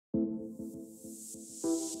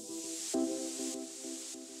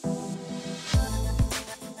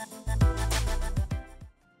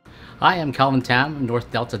Hi, I'm Calvin Tham, North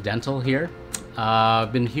Delta Dental here.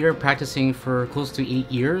 I've been here practicing for close to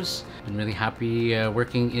 8 years. Been really happy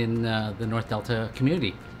working in the North Delta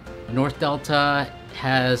community. North Delta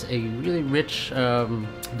has a really rich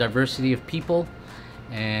diversity of people,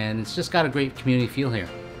 and it's just got a great community feel here.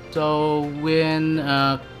 So when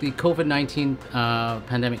the COVID-19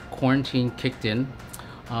 pandemic quarantine kicked in,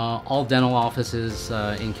 all dental offices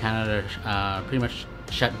in Canada pretty much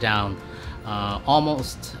shut down,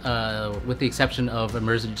 almost with the exception of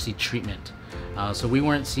emergency treatment. So we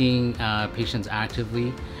weren't seeing patients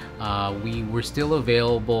actively. We were still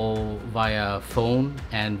available via phone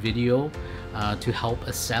and video to help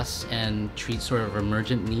assess and treat sort of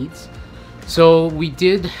emergent needs. So we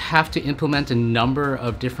did have to implement a number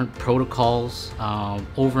of different protocols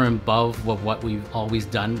over and above what we've always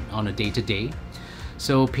done on a day-to-day.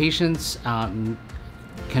 So patients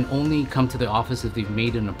can only come to the office if they've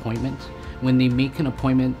made an appointment. When they make an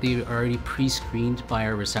appointment, they're already pre-screened by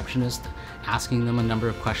our receptionist, asking them a number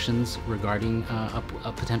of questions regarding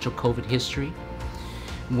a potential COVID history.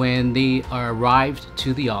 When they are arrived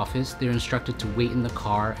to the office, they're instructed to wait in the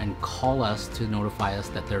car and call us to notify us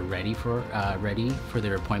that they're ready for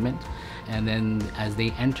their appointment. And then as they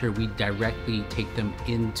enter, we directly take them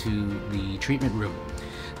into the treatment room.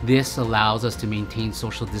 This allows us to maintain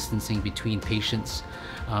social distancing between patients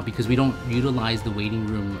because we don't utilize the waiting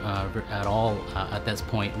room at all at this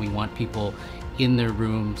point. We want people in their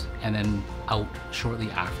rooms and then out shortly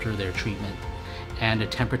after their treatment. And a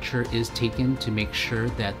temperature is taken to make sure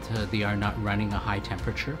that they are not running a high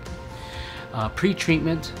temperature.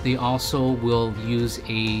 Pre-treatment, they also will use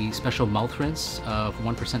a special mouth rinse of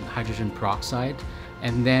 1% hydrogen peroxide.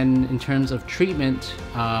 And then in terms of treatment,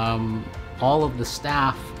 all of the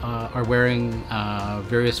staff are wearing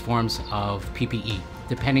various forms of PPE,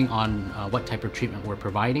 depending on what type of treatment we're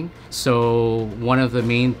providing. So one of the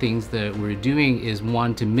main things that we're doing is,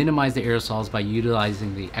 one, to minimize the aerosols by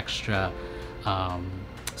utilizing the extra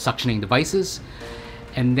suctioning devices,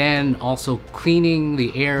 and then also cleaning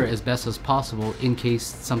the air as best as possible in case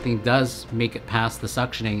something does make it past the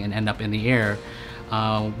suctioning and end up in the air.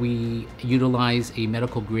 We utilize a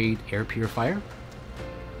medical grade air purifier.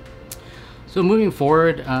 So moving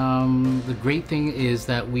forward, the great thing is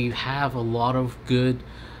that we have a lot of good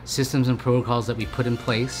systems and protocols that we put in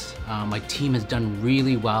place. My team has done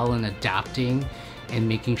really well in adapting and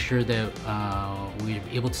making sure that we're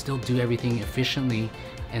able to still do everything efficiently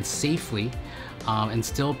and safely and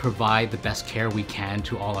still provide the best care we can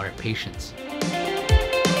to all our patients.